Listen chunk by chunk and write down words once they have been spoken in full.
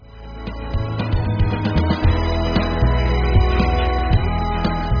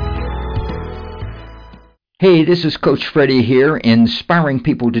Hey, this is Coach Freddie here, inspiring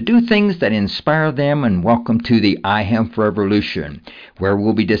people to do things that inspire them, and welcome to the Hemp Revolution, where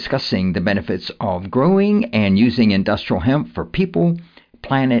we'll be discussing the benefits of growing and using industrial hemp for people,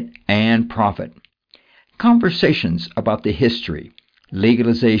 planet, and profit. Conversations about the history,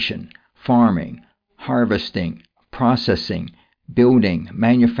 legalization, farming, harvesting, processing, building,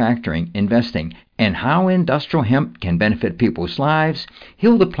 manufacturing, investing, and how industrial hemp can benefit people's lives,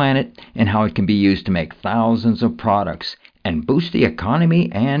 heal the planet, and how it can be used to make thousands of products and boost the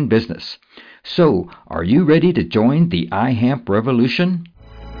economy and business. So, are you ready to join the iHemp revolution?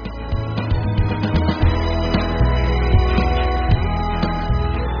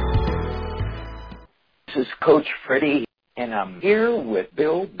 This is Coach Freddie, and I'm here with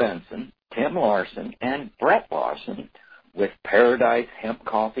Bill Benson, Tim Larson, and Brett Larson with Paradise Hemp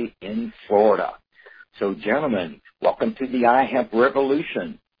Coffee in Florida. So, gentlemen, welcome to the iHemp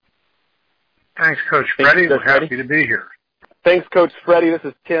Revolution. Thanks, Coach Freddie. We're happy to be here. Thanks, Coach Freddie. This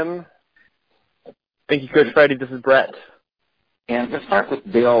is Tim. Thank you, Coach Freddie. This is Brett. And to start with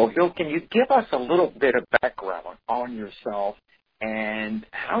Bill, can you give us a little bit of background on yourself and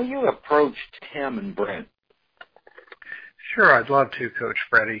how you approached Tim and Brent? Sure, I'd love to, Coach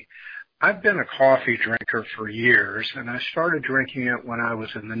Freddie. I've been a coffee drinker for years, and I started drinking it when I was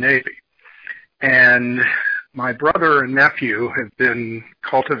in the Navy. And my brother and nephew have been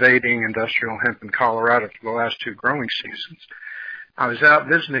cultivating industrial hemp in Colorado for the last 2 growing seasons. I was out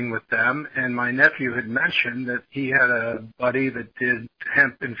visiting with them, and my nephew had mentioned that he had a buddy that did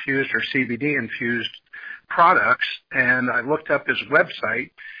hemp-infused or CBD-infused products, and I looked up his website,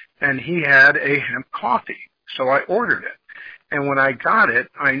 and he had a hemp coffee. So I ordered it. And when I got it,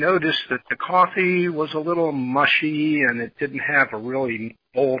 I noticed that the coffee was a little mushy and it didn't have a really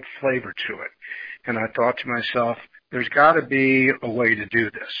bold flavor to it. And I thought to myself, there's got to be a way to do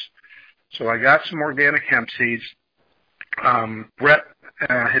this. So I got some organic hemp seeds. Brett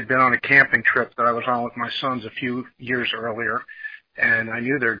had been on a camping trip that I was on with my sons a few years earlier, and I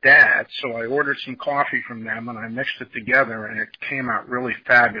knew their dad, so I ordered some coffee from them, and I mixed it together, and it came out really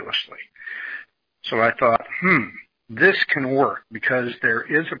fabulously. So I thought, this can work because there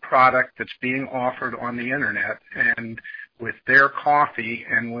is a product that's being offered on the internet, and with their coffee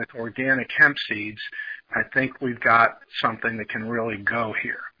and with organic hemp seeds, I think we've got something that can really go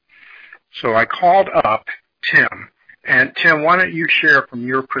here. So I called up Tim, and Tim, why don't you share from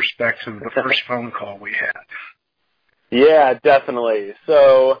your perspective the first phone call we had? Yeah, definitely.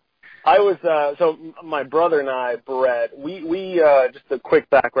 So my brother and I, Brett, we just a quick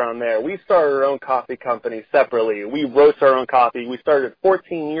background there. We started our own coffee company separately. We roast our own coffee. We started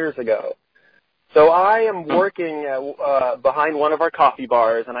 14 years ago. So I am working behind one of our coffee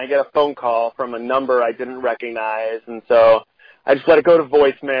bars, and I get a phone call from a number I didn't recognize, and so I just let it go to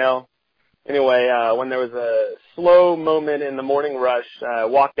voicemail. Anyway, when there was a slow moment in the morning rush, I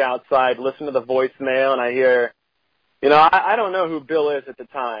walked outside, listened to the voicemail, and I hear, I don't know who Bill is at the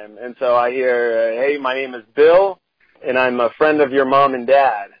time. And so I hear, hey, my name is Bill, and I'm a friend of your mom and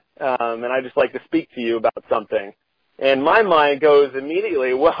dad, and I'd just like to speak to you about something. And my mind goes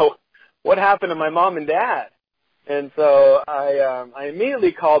immediately, well, what happened to my mom and dad? And so I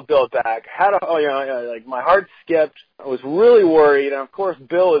immediately called Bill back. My heart skipped. I was really worried. And, of course,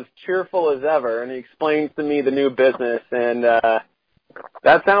 Bill is cheerful as ever, and he explains to me the new business. And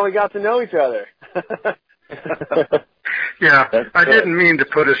that's how we got to know each other. Yeah, I didn't mean to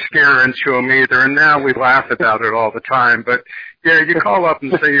put a scare into him either, and now we laugh about it all the time. But, yeah, you call up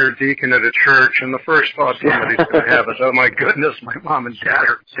and say you're a deacon at a church, and the first thought somebody's going to have is, oh, my goodness, my mom and dad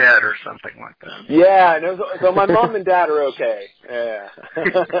are dead or something like that. Yeah, so my mom and dad are okay. Yeah.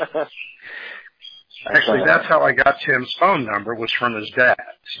 Actually, that's how I got Tim's phone number, was from his dad.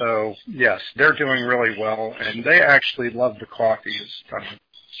 So, yes, they're doing really well, and they actually love the coffee.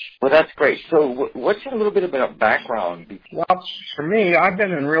 Well, that's great. So what's a little bit about background? Well, for me, I've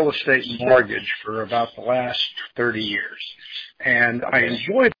been in real estate and mortgage for about the last 30 years, and I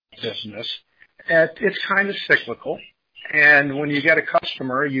enjoy the business. It's kind of cyclical, and when you get a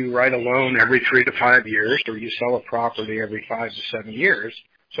customer, you write a loan every 3 to 5 years, or you sell a property every 5 to 7 years,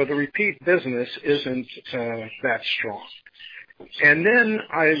 so the repeat business isn't that strong. And then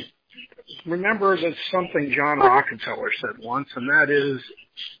I remember that something John Rockefeller said once, and that is,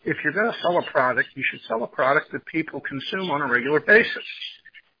 if you're going to sell a product, you should sell a product that people consume on a regular basis.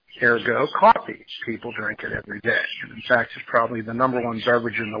 Ergo, coffee. People drink it every day. And in fact, it's probably the number 1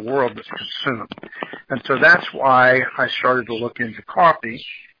 beverage in the world that's consumed. And so that's why I started to look into coffee.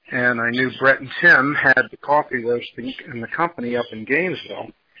 And I knew Brett and Tim had the coffee roasting in the company up in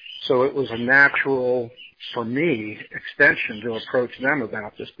Gainesville. So it was a natural, for me, extension to approach them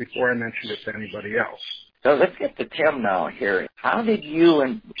about this before I mentioned it to anybody else. So let's get to Tim now here. How did you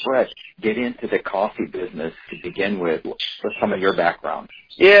and Brett get into the coffee business to begin with some of your background?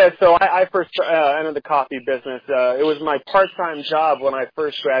 Yeah, so I first entered the coffee business. It was my part-time job when I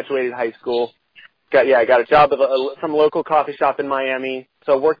first graduated high school. I got a job at some local coffee shop in Miami.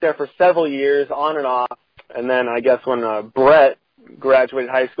 So I worked there for several years, on and off. And then I guess when Brett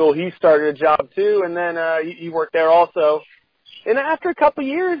graduated high school, he started a job too, and then he worked there also. And after a couple of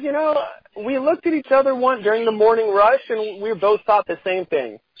years, we looked at each other during the morning rush, and we both thought the same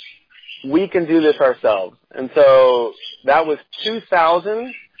thing. We can do this ourselves. And so that was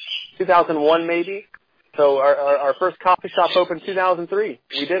 2001 maybe. So our first coffee shop opened 2003.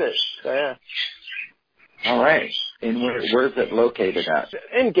 We did it. So, yeah. All right. And where is it located at?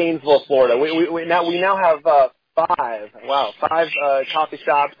 In Gainesville, Florida. We now have five coffee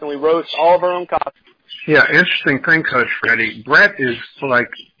shops, and we roast all of our own coffee. Yeah, interesting thing, Coach Freddie. Brett is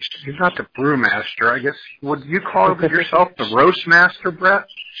he's not the brewmaster, I guess. Would you call yourself the roast master, Brett?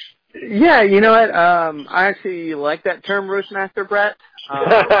 Yeah, you know what? I actually like that term, roast master, Brett.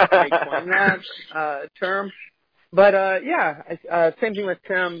 I coined that term. But, same thing with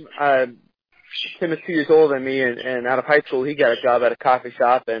Tim. Tim is 2 years older than me, and out of high school, he got a job at a coffee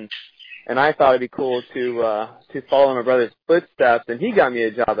shop, and I thought it'd be cool to follow in my brother's footsteps, and he got me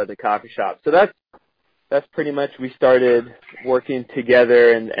a job at the coffee shop. So that's pretty much, we started working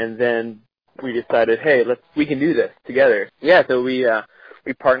together, and then we decided, hey, we can do this together. Yeah, so we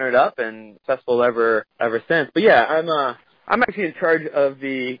partnered up, and successful ever since. But yeah, I'm actually in charge of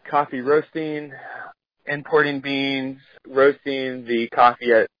the coffee roasting, importing beans, roasting the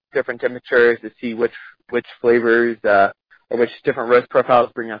coffee at different temperatures to see which flavors or which different roast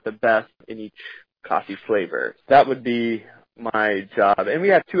profiles bring out the best in each coffee flavor. That would be my job. And we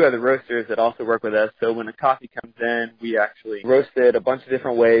have two other roasters that also work with us. So when the coffee comes in, we actually roast it a bunch of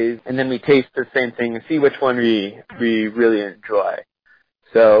different ways, and then we taste the same thing and see which one we really enjoy.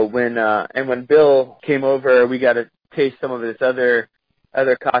 So when Bill came over, we got to taste some of his other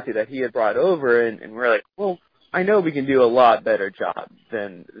coffee that he had brought over, and we're like, well, I know we can do a lot better job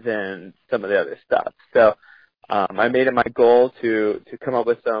than some of the other stuff. So I made it my goal to come up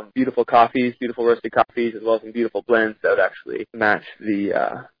with some beautiful coffees, beautiful roasted coffees, as well as some beautiful blends that would actually match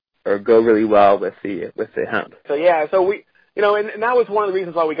or go really well with the hemp. So yeah, so we, and that was one of the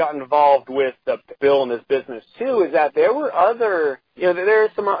reasons why we got involved with Bill in this business too, is that there were other, there are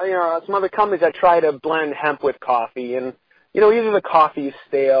some other companies that try to blend hemp with coffee, and either the coffee is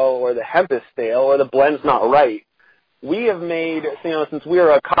stale or the hemp is stale or the blend's not right. We have made, since we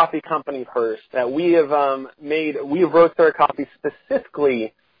are a coffee company first, that we have roasted our coffee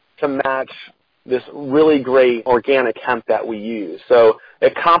specifically to match this really great organic hemp that we use. So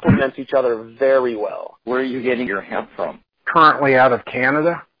it complements each other very well. Where are you getting your hemp from? Currently out of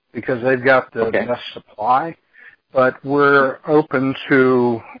Canada, because they've got the best supply. But we're open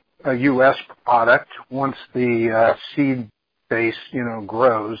to a U.S. product once the seed base,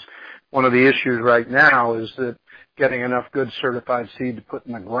 grows. One of the issues right now is that getting enough good certified seed to put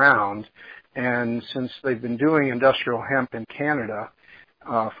in the ground. And since they've been doing industrial hemp in Canada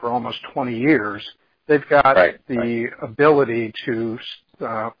for almost 20 years, they've got the ability to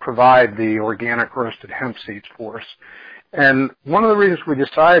provide the organic roasted hemp seeds for us. And one of the reasons we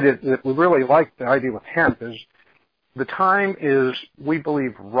decided that we really like the idea with hemp is the time is, we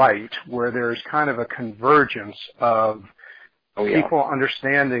believe, right, where there's kind of a convergence of people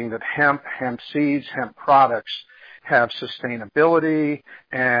understanding that hemp seeds, hemp products have sustainability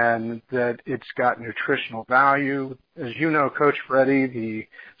and that it's got nutritional value. As you know, Coach Freddie, the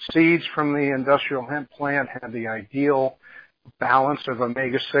seeds from the industrial hemp plant have the ideal balance of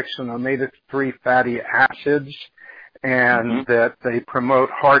omega-6 and omega-3 fatty acids, and that they promote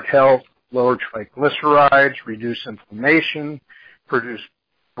heart health, lower triglycerides, reduce inflammation, produce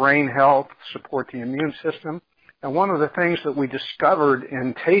brain health, support the immune system. And one of the things that we discovered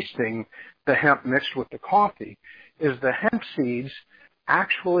in tasting the hemp mixed with the coffee is the hemp seeds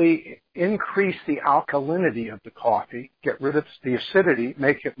actually increase the alkalinity of the coffee, get rid of the acidity,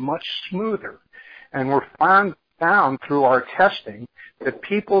 make it much smoother. And we're found through our testing that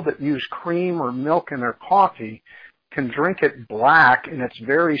people that use cream or milk in their coffee can drink it black and it's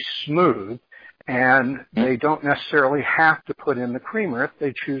very smooth, and they don't necessarily have to put in the creamer if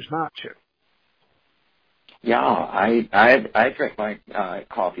they choose not to. Yeah, I drink my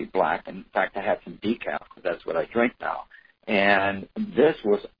coffee black. In fact, I had some decaf. That's what I drink now. And this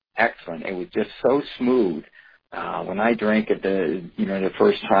was excellent. It was just so smooth when I drank it the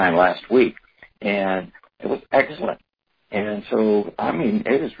first time last week, and it was excellent. And so,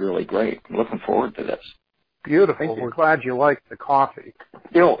 it is really great. I'm looking forward to this. Beautiful. We're glad you like the coffee.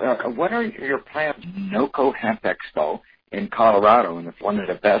 Bill, what are your plans? NOCO Hemp Expo in Colorado, and it's one of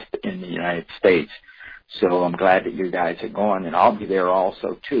the best in the United States. So I'm glad that you guys are going, and I'll be there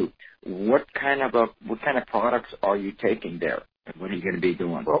also too. What kind of products are you taking there, and what are you going to be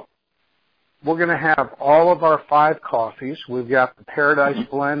doing? Well, we're going to have all of our 5 coffees. We've got the Paradise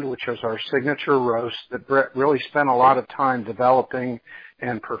Blend, which is our signature roast that Brett really spent a lot of time developing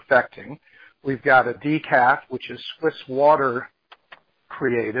and perfecting. We've got a decaf, which is Swiss water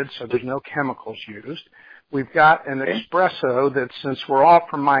created, so there's no chemicals used. We've got an espresso that, since we're all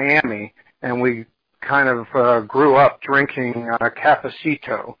from Miami and we kind of grew up drinking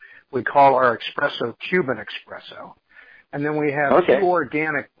cafecito, we call our espresso Cuban espresso. And then we have 2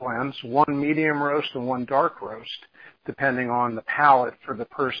 organic blends, 1 medium roast and 1 dark roast, depending on the palate for the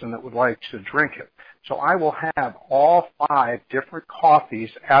person that would like to drink it. So I will have all 5 different coffees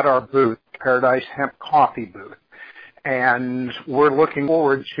at our booth, Paradise Hemp Coffee booth. And we're looking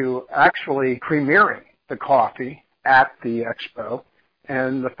forward to actually premiering the coffee at the expo.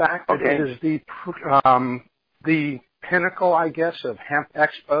 And the fact that it is the pinnacle, I guess, of hemp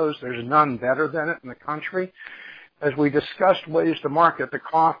expos, there's none better than it in the country. As we discussed ways to market the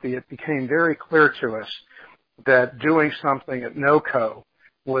coffee, it became very clear to us that doing something at NOCO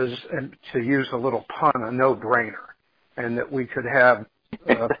was, to use a little pun, a no-brainer, and that we could have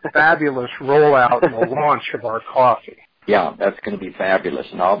a fabulous rollout and the launch of our coffee. Yeah, that's going to be fabulous,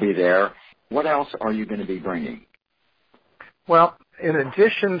 and I'll be there. What else are you going to be bringing? Well, in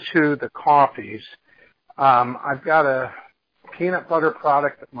addition to the coffees, I've got a peanut butter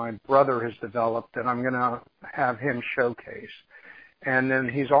product that my brother has developed that I'm going to have him showcase. And then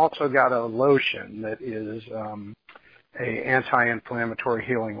he's also got a lotion that is a anti-inflammatory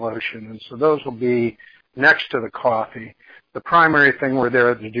healing lotion. And so those will be next to the coffee. The primary thing we're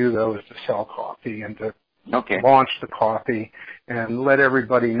there to do, though, is to sell coffee and to launch the coffee and let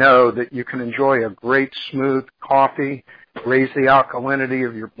everybody know that you can enjoy a great, smooth coffee, raise the alkalinity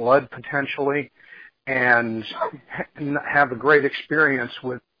of your blood potentially, and have a great experience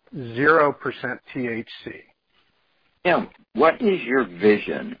with 0% THC. Tim, what is your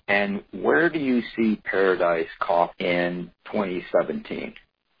vision, and where do you see Paradise Coffee in 2017?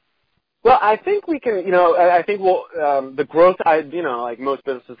 Well, I think we can, I think the growth, like most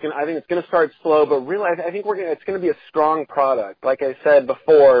businesses, I think it's going to start slow, but really, I think it's going to be a strong product. Like I said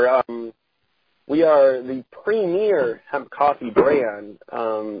before, we are the premier hemp coffee brand.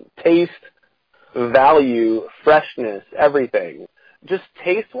 Taste, value, freshness, everything. Just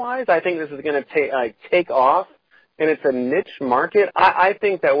taste-wise, I think this is going to take off, and it's a niche market. I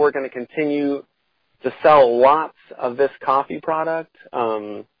think that we're going to continue to sell lots of this coffee product.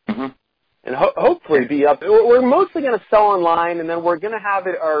 And hopefully be up. We're mostly going to sell online, and then we're going to have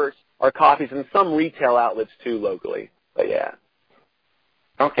our coffees in some retail outlets too locally. But yeah.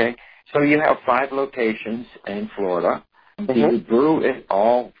 Okay. So you have 5 locations in Florida. Do you brew at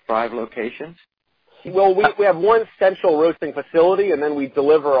all 5 locations? Well, we have one central roasting facility, and then we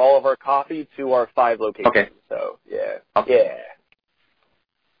deliver all of our coffee to our 5 locations. Okay. So yeah. Okay. Yeah.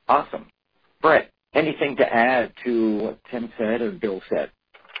 Awesome. Brett, anything to add to what Tim said or Bill said?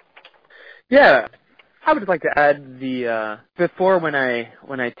 Yeah, I would like to add before when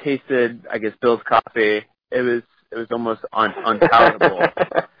I tasted, I guess, Bill's coffee, it was almost unpalatable.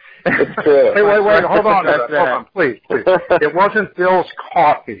 It's true. Hey, wait, hold on, please. It wasn't Bill's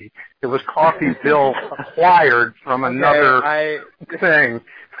coffee. It was coffee Bill acquired from another thing.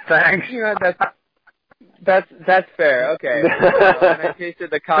 Thanks. That's fair. Okay. When I tasted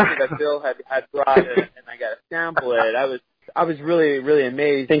the coffee that Bill had brought in, and I got to sample it, I was really, really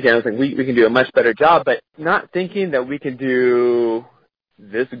amazed. I was like, we can do a much better job, but not thinking that we can do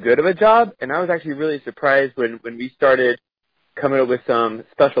this good of a job. And I was actually really surprised when we started coming up with some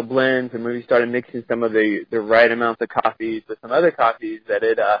special blends and when we started mixing some of the right amounts of coffees with some other coffees that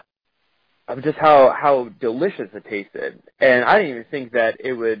of just how delicious it tasted. And I didn't even think that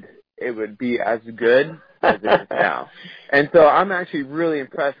it would be as good as it is now. And so I'm actually really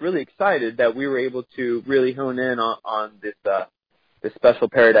impressed, really excited that we were able to really hone in on this special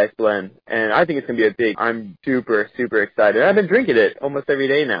Paradise blend. And I think it's going to be I'm super, super excited. I've been drinking it almost every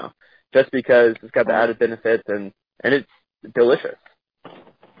day now just because it's got the added benefits and it's delicious.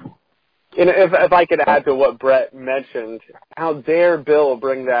 If I could add to what Brett mentioned, how dare Bill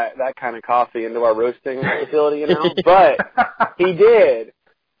bring that kind of coffee into our roasting facility, But he did.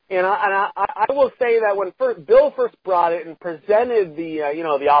 And I will say that when Bill first brought it and presented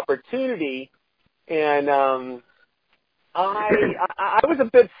the opportunity, and I was a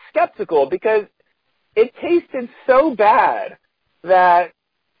bit skeptical because it tasted so bad that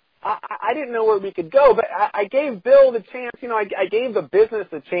I didn't know where we could go, but I gave Bill the chance. I gave the business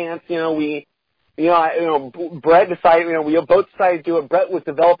a chance. Brett decided. We both decided to do it. Brett was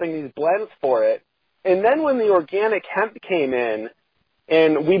developing these blends for it, and then when the organic hemp came in,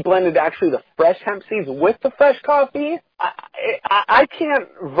 and we blended actually the fresh hemp seeds with the fresh coffee, I can't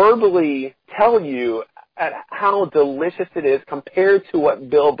verbally tell you at how delicious it is compared to what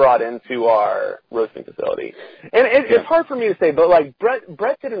Bill brought into our roasting facility. And it's hard for me to say, but like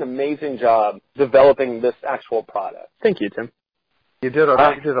Brett did an amazing job developing this actual product. Thank you, Tim. You did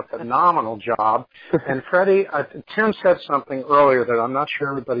a phenomenal job. And Freddie, Tim said something earlier that I'm not sure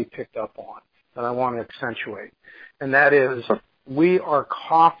everybody picked up on, that I want to accentuate. And that is, we are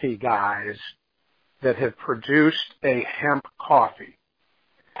coffee guys that have produced a hemp coffee.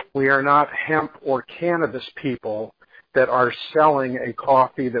 We are not hemp or cannabis people that are selling a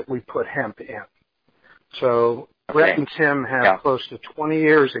coffee that we put hemp in. So Brett and Tim have close to 20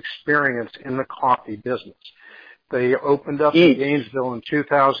 years experience in the coffee business. They opened up in Gainesville in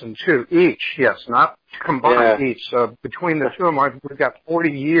 2002. Each, yes, not combined, each. So between the two of them, we've got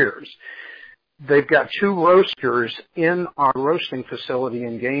 40 years. They've got 2 roasters in our roasting facility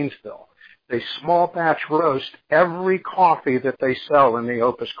in Gainesville. They small batch roast every coffee that they sell in the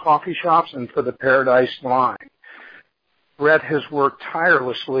Opus coffee shops and for the Paradise line. Brett has worked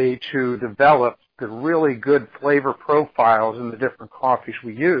tirelessly to develop the really good flavor profiles in the different coffees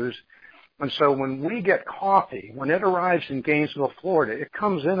we use. And so when we get coffee, when it arrives in Gainesville, Florida, it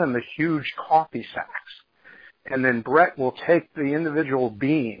comes in the huge coffee sacks. And then Brett will take the individual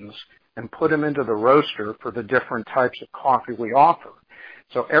beans and put them into the roaster for the different types of coffee we offer.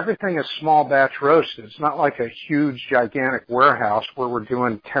 So everything is small batch roasted. It's not like a huge, gigantic warehouse where we're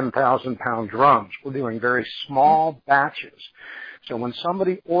doing 10,000-pound drums. We're doing very small batches. So when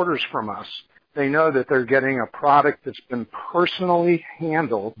somebody orders from us, they know that they're getting a product that's been personally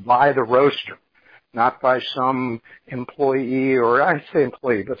handled by the roaster, not by some employee, or I say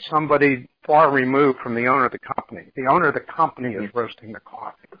employee, but somebody far removed from the owner of the company. The owner of the company is roasting the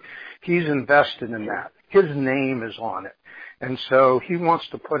coffee. He's invested in that. His name is on it. And so he wants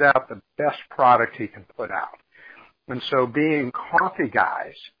to put out the best product he can put out. And so being coffee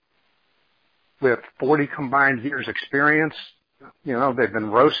guys with 40 combined years experience, they've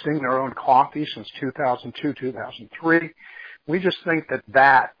been roasting their own coffee since 2002, 2003. We just think that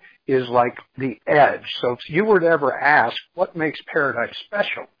that is like the edge. So if you were to ever ask what makes Paradise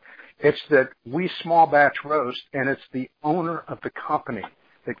special, it's that we small batch roast, and it's the owner of the company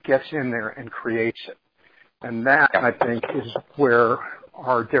that gets in there and creates it. And that, I think, is where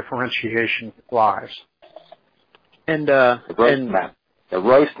our differentiation lies. And the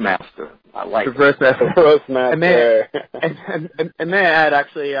roast master. I like the roast master. The roast master. And may I add,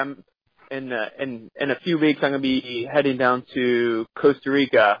 actually, in a few weeks, I'm going to be heading down to Costa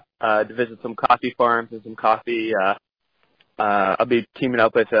Rica to visit some coffee farms and some coffee. I'll be teaming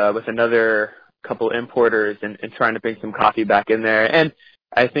up with another couple importers and trying to bring some coffee back in there. And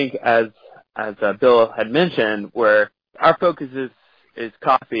I think, as Bill had mentioned, where our focus is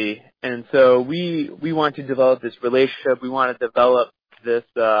coffee, and so we want to develop this relationship. We want to develop this,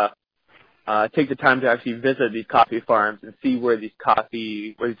 take the time to actually visit these coffee farms and see where these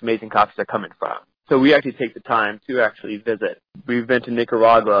amazing coffees are coming from. So we actually take the time to actually visit. We've been to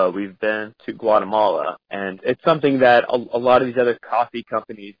Nicaragua, we've been to Guatemala, and it's something that a lot of these other coffee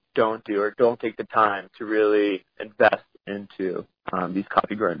companies don't do, or don't take the time to really invest into these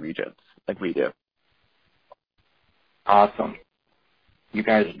coffee growing regions like we do. Awesome. You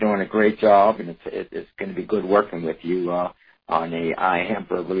guys are doing a great job, and it's going to be good working with you on the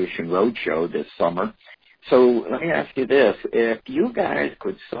iHemp Revolution Roadshow this summer. So let me ask you this. If you guys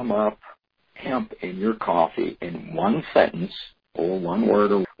could sum up hemp in your coffee in one sentence or one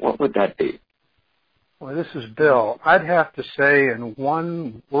word, what would that be? Well, this is Bill. I'd have to say in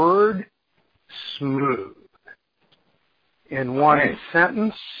one word, smooth. In one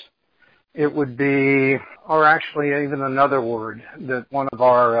sentence, it would be, or actually even another word that one of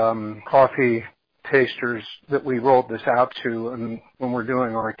our coffee tasters that we rolled this out to, and when we're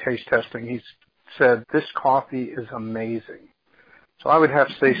doing our taste testing, he said, this coffee is amazing. So I would have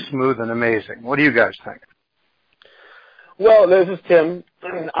to say smooth and amazing. What do you guys think? Well, this is Tim.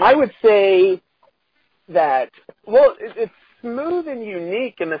 I would say that, well, it's smooth and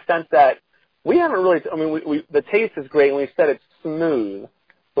unique in the sense that we haven't really, the taste is great, and we said it's smooth,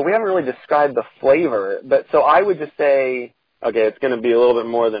 but we haven't really described the flavor. But so I would just say, okay, it's going to be a little bit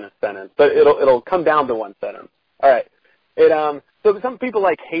more than a sentence, but it'll come down to one sentence. All right. So some people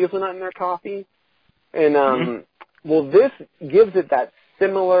like hazelnut in their coffee, and well, this gives it that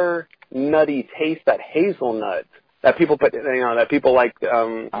similar nutty taste that hazelnut that people put, that people like,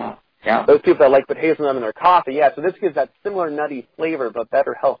 yeah. those people that like put hazelnut in their coffee. Yeah, so this gives that similar nutty flavor, but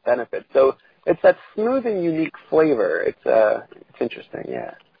better health benefits. So it's that smooth and unique flavor. It's interesting,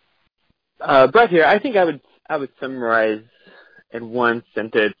 yeah. Brett here. I think I would summarize in one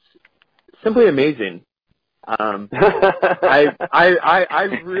sentence: simply amazing. I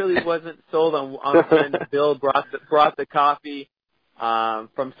really wasn't sold on when Bill brought the coffee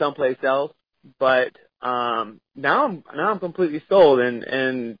from someplace else, but now I'm completely sold,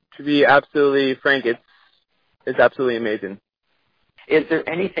 and to be absolutely frank, it's absolutely amazing. Is there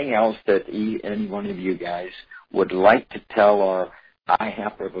anything else that any one of you guys would like to tell our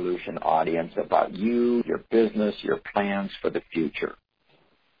iHemp Revolution audience about you, your business, your plans for the future?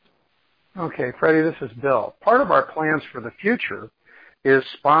 Okay, Freddie, this is Bill. Part of our plans for the future is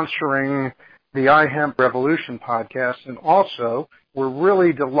sponsoring the iHemp Revolution podcast, and also we're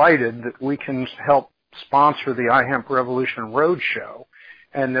really delighted that we can help sponsor the iHemp Revolution Roadshow,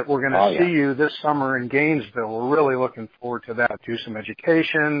 and that we're going to see you this summer in Gainesville. We're really looking forward to that. Do some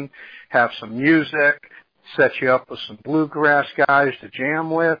education, have some music, set you up with some bluegrass guys to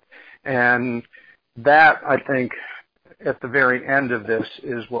jam with, and that, I think, at the very end of this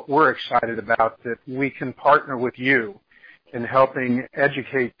is what we're excited about, that we can partner with you in helping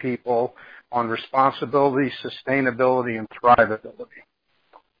educate people on responsibility, sustainability, and thrivability.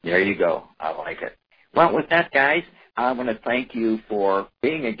 There you go. I like it. Well, with that, guys, I want to thank you for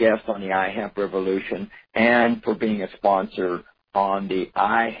being a guest on the iHemp Revolution and for being a sponsor on the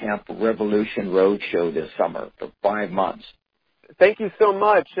iHemp Revolution Roadshow this summer for 5 months. Thank you so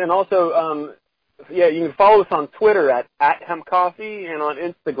much. And also, you can follow us on Twitter at Hemp Coffee and on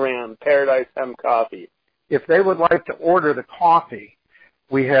Instagram, Paradise Hemp Coffee. If they would like to order the coffee,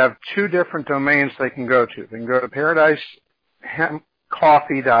 we have 2 different domains they can go to. They can go to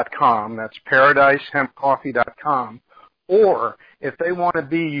paradisehempcoffee.com. That's paradisehempcoffee.com. Or if they want to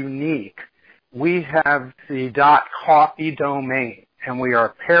be unique, we have the .coffee domain, and we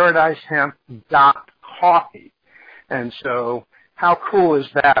are paradisehemp.coffee. And so how cool is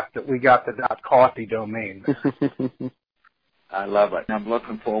that we got the .coffee domain there? I love it. I'm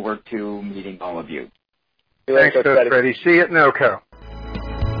looking forward to meeting all of you. Thanks, Coach Freddie. See you at NOCO.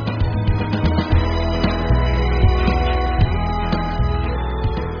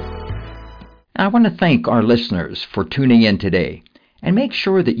 I want to thank our listeners for tuning in today, and make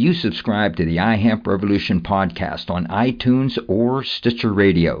sure that you subscribe to the iHemp Revolution podcast on iTunes or Stitcher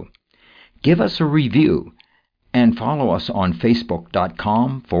Radio. Give us a review and follow us on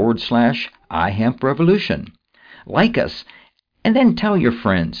Facebook.com/iHemp Revolution. Like us and then tell your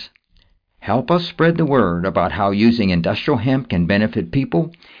friends. Help us spread the word about how using industrial hemp can benefit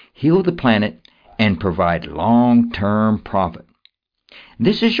people, heal the planet, and provide long-term profit.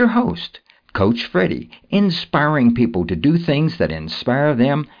 This is your host, Coach Freddie, inspiring people to do things that inspire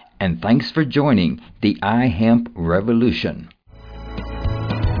them, and thanks for joining the iHemp Revolution.